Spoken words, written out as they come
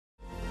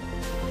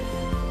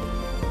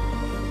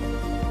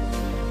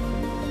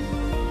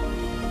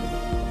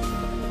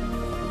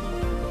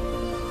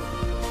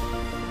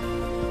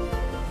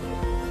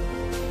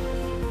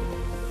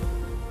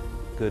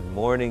Good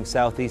morning,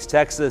 Southeast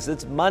Texas.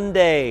 It's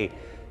Monday.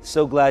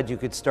 So glad you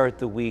could start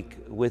the week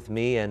with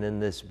me, and in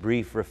this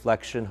brief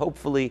reflection,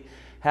 hopefully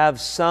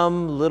have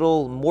some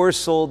little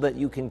morsel that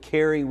you can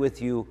carry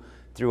with you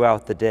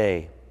throughout the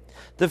day.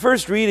 The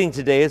first reading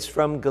today is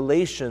from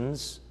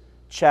Galatians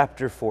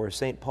chapter 4,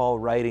 St. Paul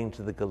writing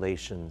to the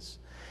Galatians.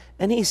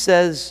 And he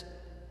says,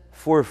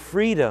 "For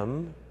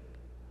freedom,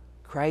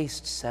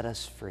 Christ set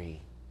us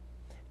free."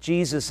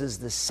 Jesus is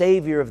the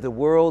Savior of the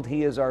world.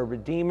 He is our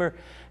Redeemer,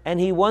 and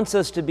He wants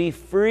us to be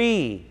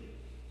free.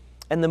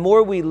 And the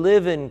more we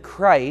live in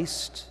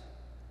Christ,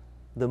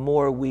 the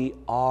more we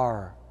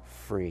are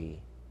free.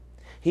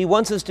 He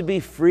wants us to be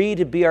free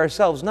to be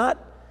ourselves,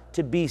 not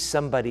to be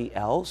somebody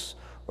else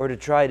or to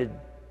try to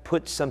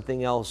put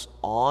something else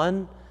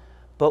on,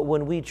 but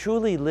when we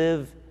truly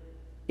live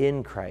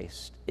in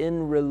Christ,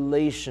 in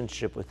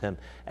relationship with Him,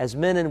 as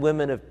men and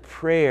women of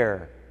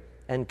prayer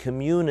and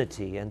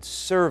community and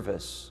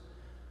service,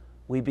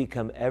 we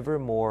become ever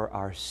more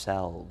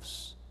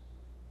ourselves.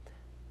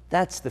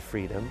 That's the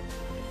freedom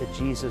that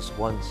Jesus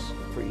wants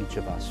for each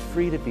of us.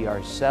 Free to be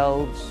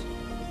ourselves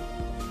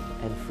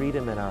and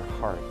freedom in our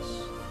hearts,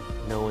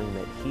 knowing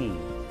that He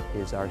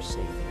is our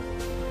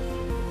Savior.